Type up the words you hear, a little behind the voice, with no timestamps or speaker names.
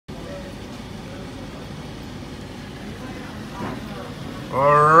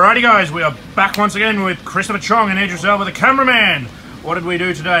Alrighty guys, we are back once again with Christopher Cheong and Idris Elba, the cameraman. What did we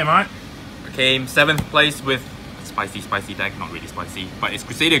do today, mate? I came 7th place with spicy deck, not really spicy, but it's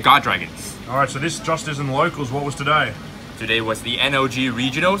Crusadia Guardragons. Alright, so this just isn't locals. What was today? Today was the NLG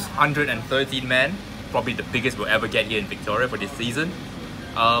Regionals, 113 men, probably the biggest we'll ever get here in Victoria for this season.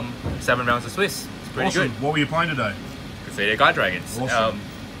 7 rounds of Swiss, it's pretty awesome. good. What were you playing today? Crusadia Guardragons. Awesome.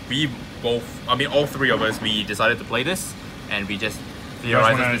 All three of us, we decided to play this, and we just You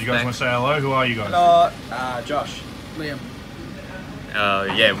guys want to say hello? Who are you guys? Hello, Josh. Liam.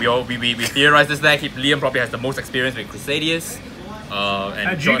 We theorized this deck. Liam probably has the most experience with Crusadias.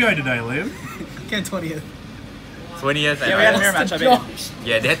 How'd you go today, Liam? Came 20th. 20th. Yeah, we had a mirror match, I bet.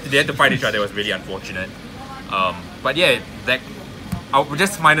 Yeah, they had to fight each other. It was really unfortunate. But yeah,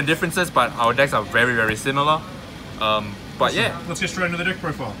 just minor differences, but our decks are very, very similar. But yeah. Let's get straight into the deck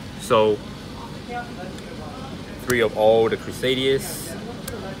profile. So, 3 of all the Crusadias.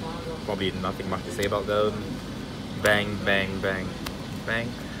 Probably nothing much to say about them. Bang, bang, bang, bang.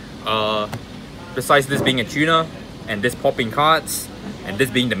 Besides this being a tuner, and this popping cards, and this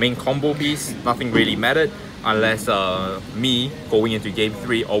being the main combo piece, nothing really mattered. Unless me going into game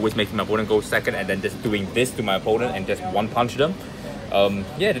 3 always making my opponent go second and then just doing this to my opponent and just one punch them.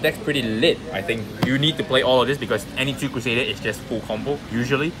 Yeah, the deck's pretty lit. I think you need to play all of this because any 2 Crusader is just full combo,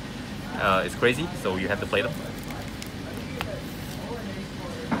 usually. It's crazy, so you have to play them.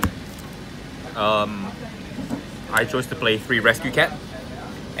 I chose to play 3 Rescue Cat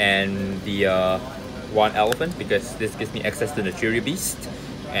and the 1 Elephant because this gives me access to the Fury Beast,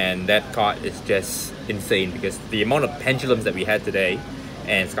 and that card is just insane because the amount of pendulums that we had today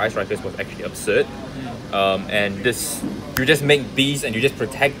and Sky Strikers was actually absurd. And this, you just make bees and you just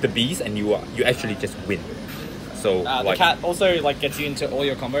protect the bees and you actually just win. So the cat also gets you into all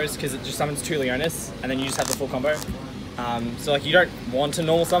your combos because it just summons 2 Leonis and then you just have the full combo. So you don't want to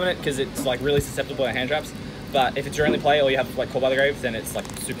normal summon it because it's really susceptible to hand traps. But if it's your only play or you have Call by the Grave, then it's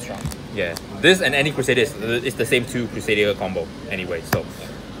super strong. Yeah, this and any Crusader is the same 2 Crusader combo anyway. So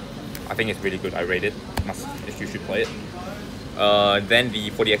I think it's really good. I rate it. You should play it. Then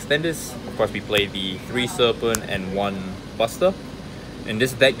for the extenders, of course, we play the 3 Serpent and 1 Buster. In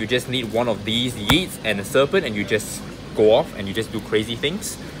this deck, you just need one of these Yeats and a Serpent, and you just go off and you just do crazy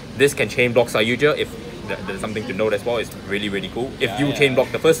things. This can chain block Sayuja. If there's something to note as well, it's really, really cool. If you chain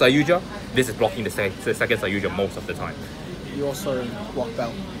block the first Sayuja, this is blocking the second Sayuja most of the time. You also block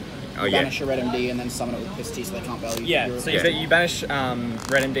Bell. Banish a Red MD and then summon it with Pitsy so they can't Bell you. Yeah, so you banish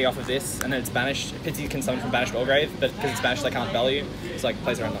Red MD off of this, and then it's banished. Pitsy can summon from Banished Grave, but because it's banished, they can't Bell you. It's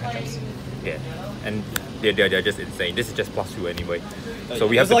plays around the hand traps. Yeah, and they're just insane. This is just +2 anyway, so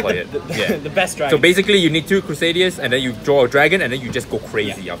we have to play it. The best dragon. So basically, you need 2 Crusadias, and then you draw a dragon, and then you just go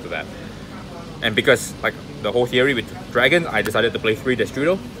crazy after that. And because the whole theory with dragon, I decided to play 3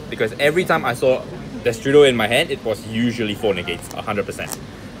 Destrudo because every time I saw Destrudo in my hand, it was usually 4 negates, 100%.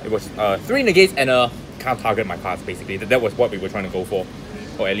 It was 3 negates and can't target my cards basically. That was what we were trying to go for,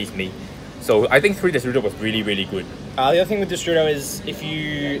 or at least me. So I think 3 Destrudo was really, really good. The other thing with Destrudo is if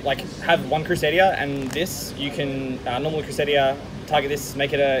you have 1 Crusadia and this, you can normally Crusadia target this,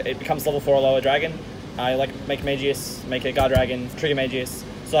 make it it becomes level 4 or lower dragon. Make Magius, make a Guardragon, trigger Magius.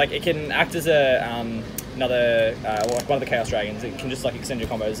 So it can act as another one of the Chaos Dragons. It can just extend your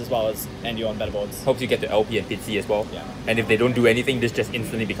combos as well as end you on better boards. Hopes you get the LP and Pitsy as well. Yeah. And if they don't do anything, this just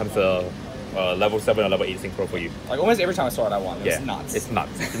instantly becomes a level 7 or level 8 synchro for you. Almost every time I saw it, I won. It's nuts. It's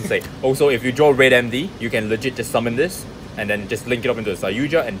nuts. It's insane. Also, if you draw Red MD, you can legit just summon this and then just link it up into a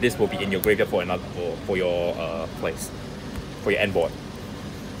Sayuja, and this will be in your graveyard for your place, for your end board.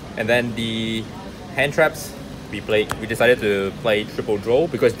 And then the hand traps. We decided to play triple Droll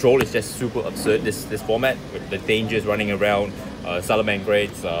because Droll is just super absurd this format with the dangers running around,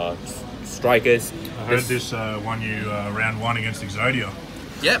 Salamangreats, Strikers. I heard this won you round 1 against Crusadia.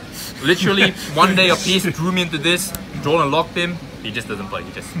 Yep, literally 1 day of peace drew me into this. Droll unlocked him. He just doesn't play.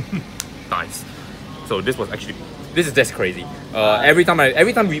 He just dies. So this is just crazy. Every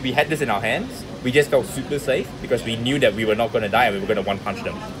time we had this in our hands, we just felt super safe because we knew that we were not going to die and we were going to one punch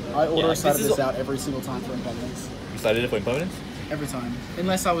them. I auto-started this out every single time for impermanence. You started it for impermanence? Every time.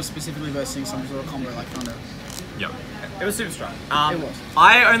 Unless I was specifically versing some sort of combo like Thunder. Yeah. It was super strong. It was.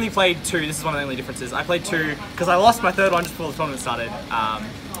 I only played 2. This is one of the only differences. I played 2 because I lost my 3rd one just before the tournament started.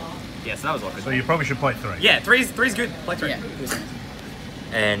 Yeah, so that was awkward. So you probably should play 3. Yeah, three's good. Play 3. Yeah, it was amazing.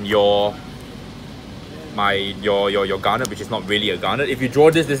 And your your garnet, which is not really a garnet. If you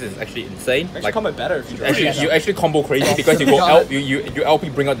draw this is actually insane. Actually, combo better if you draw you actually combo crazy because you go you LP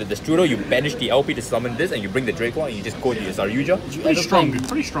bring out the Destrudo, you banish the LP to summon this, and you bring the Draco and you just go to your Saryuja.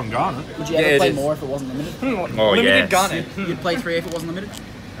 Pretty strong garnet. Would you ever play more if it wasn't limited? Oh limited yes. garnet. You'd play 3 if it wasn't limited?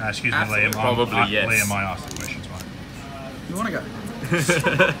 Excuse me, Liam. Probably yes. Liam, I asked the questions, mate. You want to go?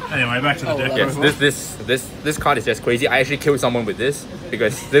 Anyway, back to the deck. Yes, this card is just crazy. I actually killed someone with this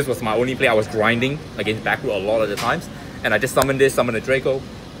because this was my only play. I was grinding against backroot a lot of the times, and I just summoned this, summoned a Draco,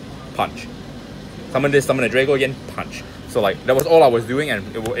 punch. Summon this, summon a Draco again, punch. So like that was all I was doing,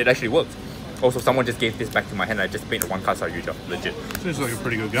 and it actually worked. Also, someone just gave this back to my hand, and I just paid a 1-card Saryuja. Legit. Seems like a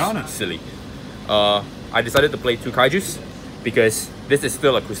pretty good garnet. Silly. I decided to play 2 Kaijus because this is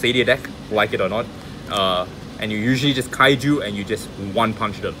still a Crusadia deck, like it or not. And you usually just Kaiju and you just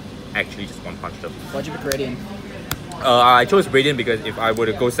 1-punch them. Actually, just 1-punch them. Why'd you pick Radiant? I chose Radiant because if I were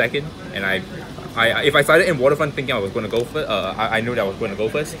to go second, and if I started in Waterfront thinking I was going to go first, I knew that I was going to go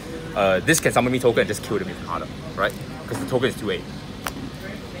first. This can summon me token and just kill them even harder, right? Because the token is 2-8.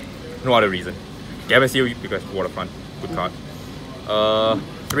 No other reason. Gamma Seal because Waterfront, good card.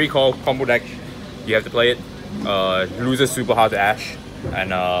 3 call combo deck. You have to play it. Losers super hard to Ash,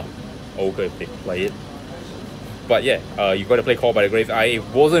 and Ogre if they play it. But yeah, you got to play Call by the Grave. I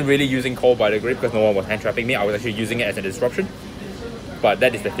wasn't really using Call by the Grave because no one was hand trapping me. I was actually using it as a disruption. But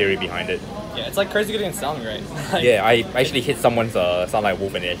that is the theory behind it. Yeah, it's like crazy good against Sounding Great. Like, yeah, I actually hit someone's Sunlight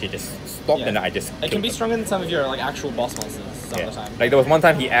Wolf and it actually just stopped, and I just it can be stronger than some of your like actual boss monsters some of the time. Like there was one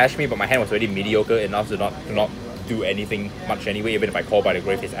time he ashed me, but my hand was already mediocre enough to not do anything much anyway, even if I Call by the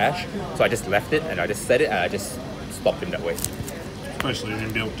Grave his Ash. So I just left it and I just set it and I just stopped him that way. Especially when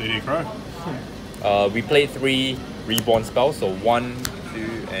you built DD Crow. We played 3 Reborn spells, so 1,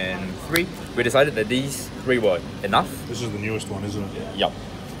 2, and 3. We decided that these 3 were enough. This is the newest one, isn't it? Yup.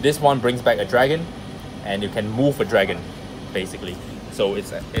 This one brings back a dragon, and you can move a dragon, basically. So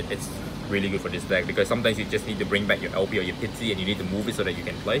it's really good for this deck because sometimes you just need to bring back your LP or your Pitsy and you need to move it so that you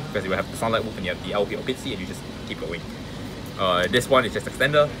can play because you have the Sunlight Wolf and you have the LP or Pitsy and you just keep going. This one is just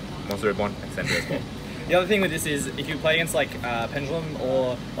Extender, Monster Reborn, Extender as well. The other thing with this is if you play against like Pendulum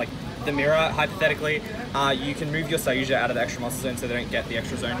or like the Mirror, hypothetically, you can move your Saryuja out of the extra monster zone so they don't get the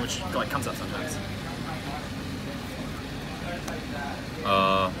extra zone, which like comes up sometimes.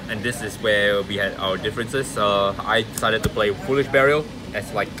 And this is where we had our differences. I decided to play Foolish Burial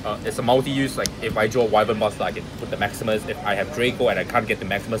as like it's a multi-use. Like if I draw Wyvern Buster, I can put the Maximus. If I have Draco and I can't get the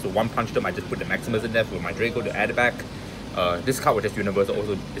Maximus to 1-punch them, I just put the Maximus in there for my Draco to add it back. This card was just universal.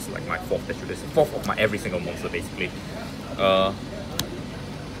 Also, this is like my 4th Destrudo. This is 4th of my every single monster basically.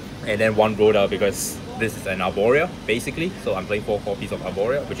 And then 1 Rhoda because this is an Arborea basically. So I'm playing 4 copies of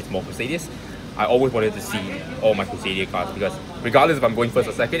Arborea, which is more Crusadius. I always wanted to see all my Crusadia cards because regardless if I'm going first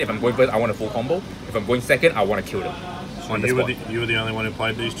or second, if I'm going first I want a full combo. If I'm going second, I want to kill them. So you were the only one who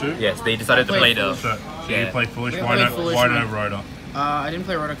played these 2? Yes, they decided to play the... So yeah. you played Foolish, We why played no Foolish Rhoda? I didn't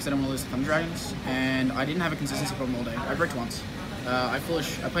play Rhoda because I didn't want to lose the Thunder Dragons, and I didn't have a consistency problem all day. I bricked once. I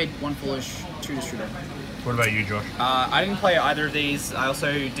played 1 Foolish, 2 Destrudo. What about you, Josh? I didn't play either of these. I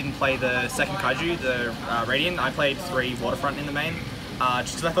also didn't play the second Kaiju, the Radiant. I played 3 Waterfront in the main.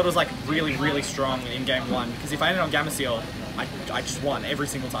 Just because I thought it was like really, really strong in game 1. Because if I ended on Gamma Seal, I just won every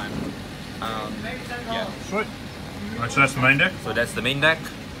single time. Yeah. Sweet. Alright, so that's the main deck? So that's the main deck.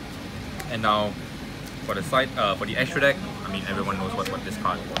 And now for the side, for the extra deck, I mean everyone knows what this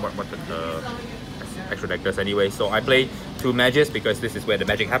card, what the extra deck does anyway. So I play 2 Mages because this is where the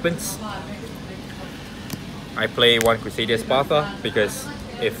magic happens. I play 1 Crusadia Sparta because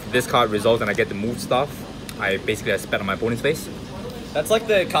if this card resolves and I get to move stuff, I basically have spat on my opponent's face. That's like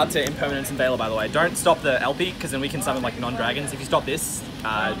the card to Impermanence and Veiler, by the way. Don't stop the LP, because then we can summon like non-dragons. If you stop this,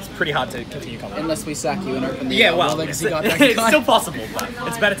 it's pretty hard to continue coming. Unless we sack you and open the it's still possible, but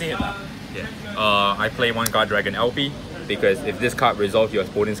it's better to hit that. Yeah. I play 1 Guardragon LP because if this card resolves, your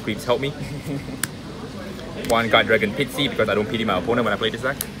opponent's creeps help me. 1 Guardragon Pitsy because I don't pity my opponent when I play this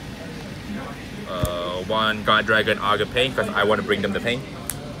deck. 1 Guardragon Arga Pain because I want to bring them the pain.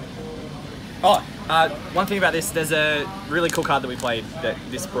 Oh, one thing about this, there's a really cool card that we played that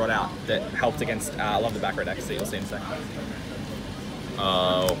this brought out that helped against a lot of the back row decks that you'll see in a second.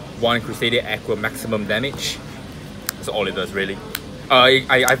 1 Crusadia Aqua Maximum Damage. That's all it does really.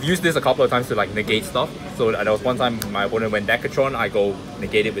 I've used this a couple of times to like negate stuff. So there was one time my opponent went Decatron, I go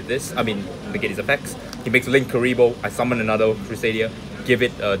negate it with this. I mean negate his effects. He makes Link Karibo, I summon another Crusadia, give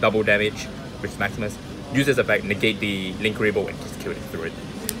it double damage, which is Maximus. Use this effect, negate the Link Karibo and just kill it through it.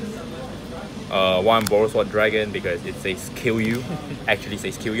 One Borrow Sword Dragon because it says kill you. Actually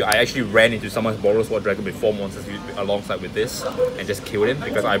says kill you. I actually ran into someone's Borrow Sword Dragon with 4 monsters alongside with this and just killed him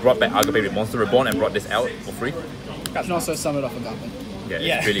because I brought back Agape with Monster Reborn and brought this out for free. You can also summon it off Agape.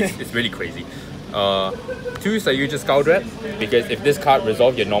 Yeah, it's really crazy. 2 Sayuja Scaldrat because if this card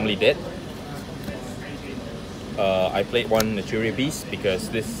resolves, you're normally dead. I played 1 Naturia Beast because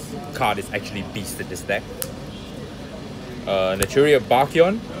this card is actually beast in this deck. Naturia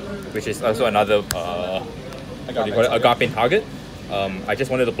Barkion, which is also another Agape target. I just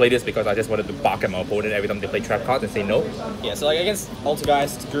wanted to play this because I just wanted to bark at my opponent every time they play trap cards and say no. Yeah, so like against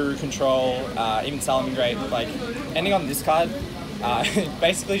Altergeist, Guru Control, even Salamangreat, like ending on this card,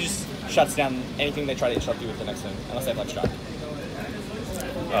 basically just shuts down anything they try to interrupt you with the next turn, unless they have like strike.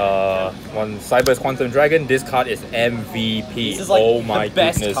 1 Cyber's Quantum Dragon. This card is MVP. This is like oh my the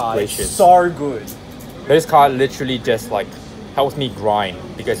best goodness card. gracious! So good. This card literally just like helps me grind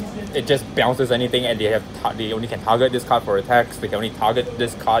because it just bounces anything and they only can target this card for attacks. They can only target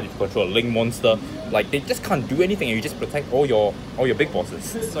this card if you control a link monster. Like they just can't do anything and you just protect all your big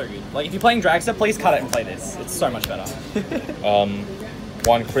bosses. It's so good. Like if you're playing Dragster, please cut it and play this. It's so much better.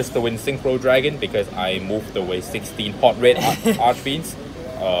 1 Crystal Wind Synchro Dragon because I moved away 16 Hot Red Archfiends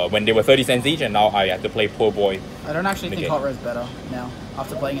when they were 30 cents each and now I have to play Poor Boy. I don't actually think Hot Red's better now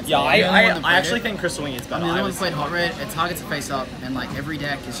after playing it. Yeah, I actually think Crystal Wing is better. I'm the only one who played Hot Red. It targets a face up, and like every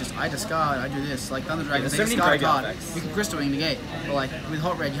deck is just I discard, I do this. Like Thunder Dragons, they discard a card. You can Crystal Wing negate, but like with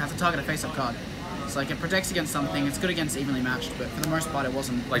Hot Red, you have to target a face up card. It's like it protects against something. It's good against evenly matched, but for the most part, it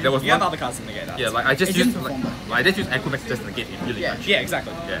wasn't. Like there was you have other cards to negate that. Yeah, like I just used Aquamax just to negate it really much. Yeah,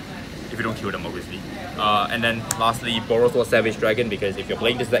 exactly. Yeah, if you don't kill them, obviously. And then lastly, Boros Savage Dragon because if you're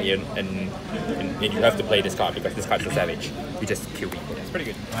playing this deck and you have to play this card because this card is a savage, you just kill me. It's pretty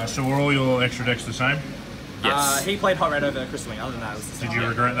good. So were all your extra decks the same? Yes. He played Hot Red over Crystal Wing. Other than that, it was the same. Did you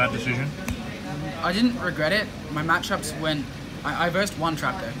regret that decision? I didn't regret it. My matchups went. I versed 1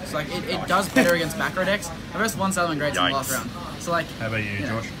 Traptor, so like it does better against macro decks. I versed 1 Salamangreat in the last round. So like. How about you,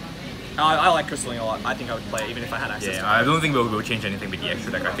 Josh? I like Crystal Wing a lot. I think I would play it even if I had access to it. I don't think we'll change anything with the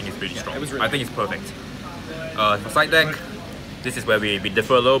extra deck. I think it's really strong. It was really I think it's perfect. For side deck, this is where we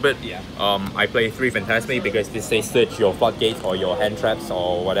differ a little bit. Yeah. I play 3 Phantasme because this says search your floodgates or your hand traps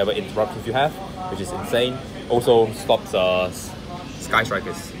or whatever interruptions you have, which is insane. Also stops Sky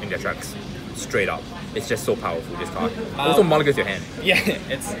Strikers in their tracks. Straight up. It's just so powerful, this card. Also mulligans your hand. Yeah,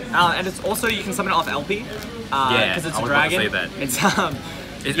 it's and it's also you can summon it off LP. Because it's a dragon. About to say that.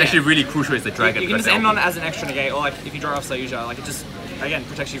 It's actually really crucial it's a dragon. You can just end on it as an extra negate, or like if you draw off Sayuja, like it just again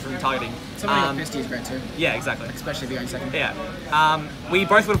protects you from targeting. Somebody like Misty is great too. Yeah, exactly. Especially if you're going second. Yeah. We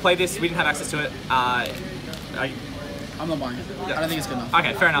both would have played this. We didn't have access to it. I'm not buying it. I don't think it's good enough.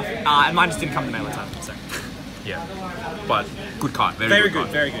 Okay, fair enough. And mine just didn't come to mail in time. So. Yeah, but good card. Very good. Card.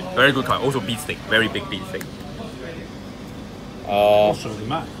 Very good. Very good card. Also beat stick. Very big beat stick. Also the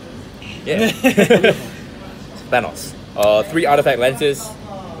map. Yeah. Thanos. 3 artifact lenses.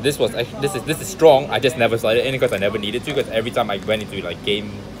 This is strong. I just never slid it in because I never needed to. Because every time I went into like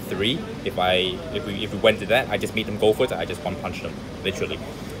game 3, if we went to that, I just made them go for it. I just one punch them, literally.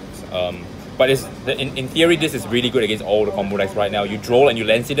 But in theory, this is really good against all the combo decks right now. You draw and you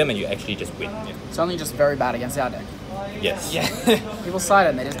lancy them, and you actually just win. Yeah. It's only just very bad against our deck. Yes. Yeah. People side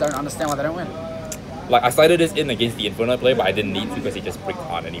it and they just don't understand why they don't win. Like I sided this in against the Infernoid player, but I didn't need to because he just bricked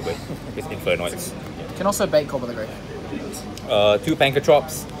hard anyway. It's Infernoids. You can also bait Corp of the Grave. 2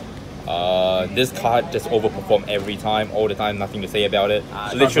 Pancatrops. This card just overperformed every time, all the time, nothing to say about it.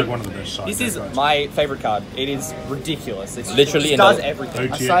 Literally one of the best sides. This is my favorite card. It is ridiculous. It's literally it does everything.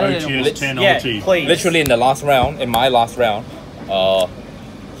 OTS 10 yeah, OT. please. Literally in my last round,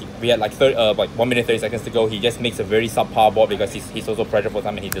 we had like 1 minute 30 seconds to go. He just makes a very subpar board because he's also pressured for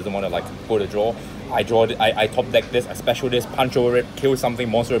time and he doesn't want to like put a draw. I top deck this, I special this, punch over it, kill something,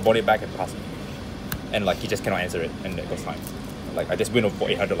 monster body it back and pass it. And like he just cannot answer it and it goes time. Like I just win for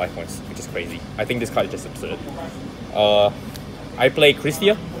 800 life points, which is crazy. I think this card is just absurd. I play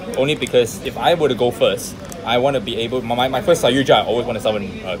Crusadia only because if I were to go first, I want to be able. My first Sayuja, I always want to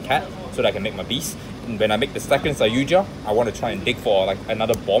summon a cat so that I can make my beast. And when I make the second Sayuja, I want to try and dig for like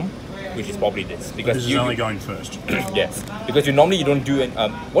another bomb, which is probably this. Because this is only going first. Yes, because you normally don't do it.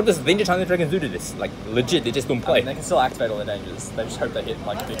 What does Danger Challenge Dragons do to this? Like legit, they just don't play. They can still activate all their dangers. They just hope they hit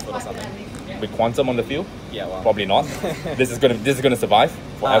like Bigfoot or something. With Quantum on the field? Yeah, well. Probably not. This is gonna survive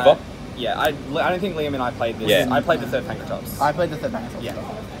forever. Yeah, I don't think Liam and I played this. Yeah. I played the 3rd Pancatrops. I played the 3rd Pancatrops.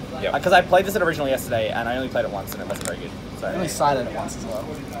 Yeah. Because I played this at original yesterday and I only played it once and it wasn't very good. So I only sided it once as well.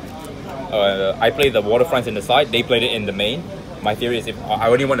 I played the Waterfronts in the side. They played it in the main. my theory is if I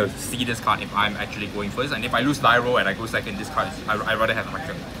only want to see this card if I'm actually going first, and if I lose die roll and I go second, this card is, I'd rather have like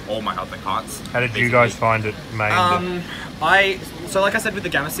all my other cards. How did you guys find it, main? So like I said with the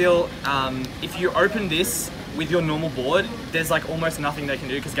Gamma Seal, if you open this with your normal board, there's like almost nothing they can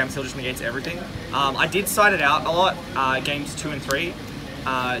do because Gamma Seal just negates everything. I did side it out a lot, games 2 and 3,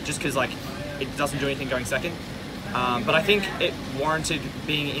 just because like it doesn't do anything going second. But I think it warranted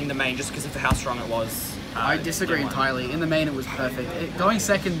being in the main just because of how strong it was. I disagree entirely. In the main, it was perfect. Going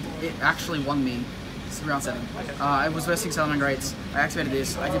second, it actually won me. It's round 7. Okay. I was versing Salmon Greats. I activated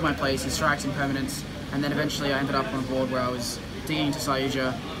this. I did my plays. He strikes impermanence, and then eventually I ended up on a board where I was digging into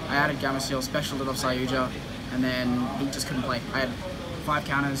Sayuja. I added Gamma Seal, specialed it off Sayuja, and then he just couldn't play. I had 5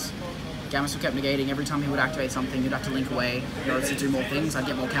 counters. Gamma Seal kept negating. Every time he would activate something, he'd have to link away in order to do more things. I'd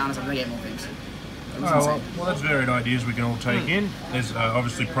get more counters. I'd negate more things. It was insane. Well, that's varied ideas we can all take in. There's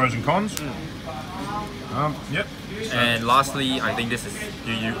obviously pros and cons. Yep. And lastly, I think this is,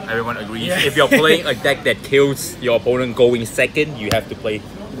 everyone agrees, if you're playing a deck that kills your opponent going second, you have to play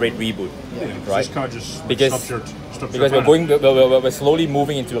Red Reboot, right? This card just Because stops we're slowly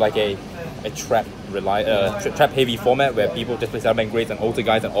moving into like a trap heavy format where people just play Salmon Greats and Alter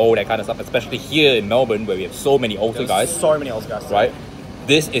Guys and all that kind of stuff, especially here in Melbourne where we have so many Alter Guys. So many Alter Guys. Right?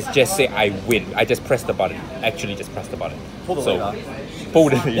 This is just say I win. I just press the button. Actually just press the button. Pull the lever. Pull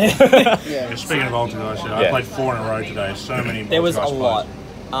the lever. Speaking of Alter Guys, I played 4 in a row today. So many. There was a lot.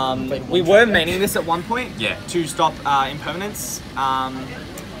 We were maining this at one point to stop impermanence.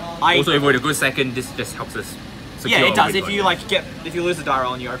 Also, if we're to go second, this just helps us secure. Yeah, it does. If you if you lose a die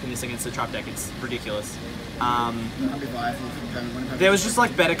roll and you open this against the trap deck, it's ridiculous. There was just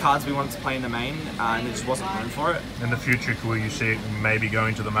like better cards we wanted to play in the main, and there just wasn't room for it. In the future, will you see it maybe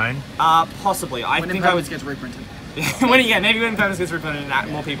going to the main? Possibly. I think I would get reprinted. Maybe when Impermanence gets reprinted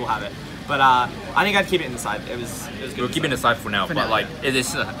and more people have it. But I think I'd keep it in the side. It was good. We'll keep it in the side for now, but like it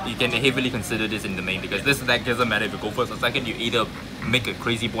is, you can heavily consider this in the main because this deck doesn't matter if you go first or second. You either make a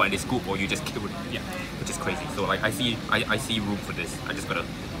crazy board and they scoop, or you just kill it. Yeah, which is crazy. So like I see room for this. I just gotta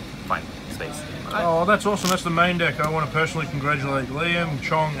find space. Oh, that's awesome. That's the main deck. I want to personally congratulate Liam,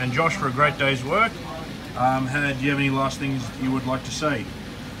 Chong, and Josh for a great day's work. Hannah, do you have any last things you would like to say?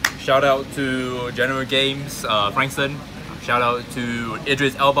 Shout out to General Games, Frankston. Shout out to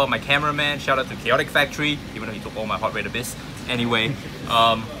Idris Elba, my cameraman. Shout out to Chaotic Factory, even though he took all my Hot Rate Abyss. Anyway,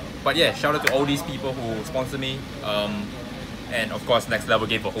 but yeah, shout out to all these people who sponsor me. And of course, Next Level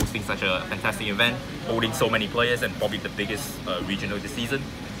Game for hosting such a fantastic event, holding so many players, and probably the biggest regional this season.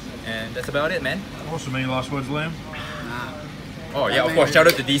 And that's about it, man. Awesome. Any last words, Liam? Oh yeah, of course. Shout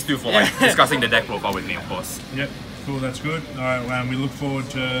out to these two for like discussing the deck profile with me, of course. Yep. Cool. That's good. All right. We look forward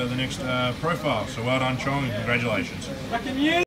to the next profile. So well done, Chong, and congratulations.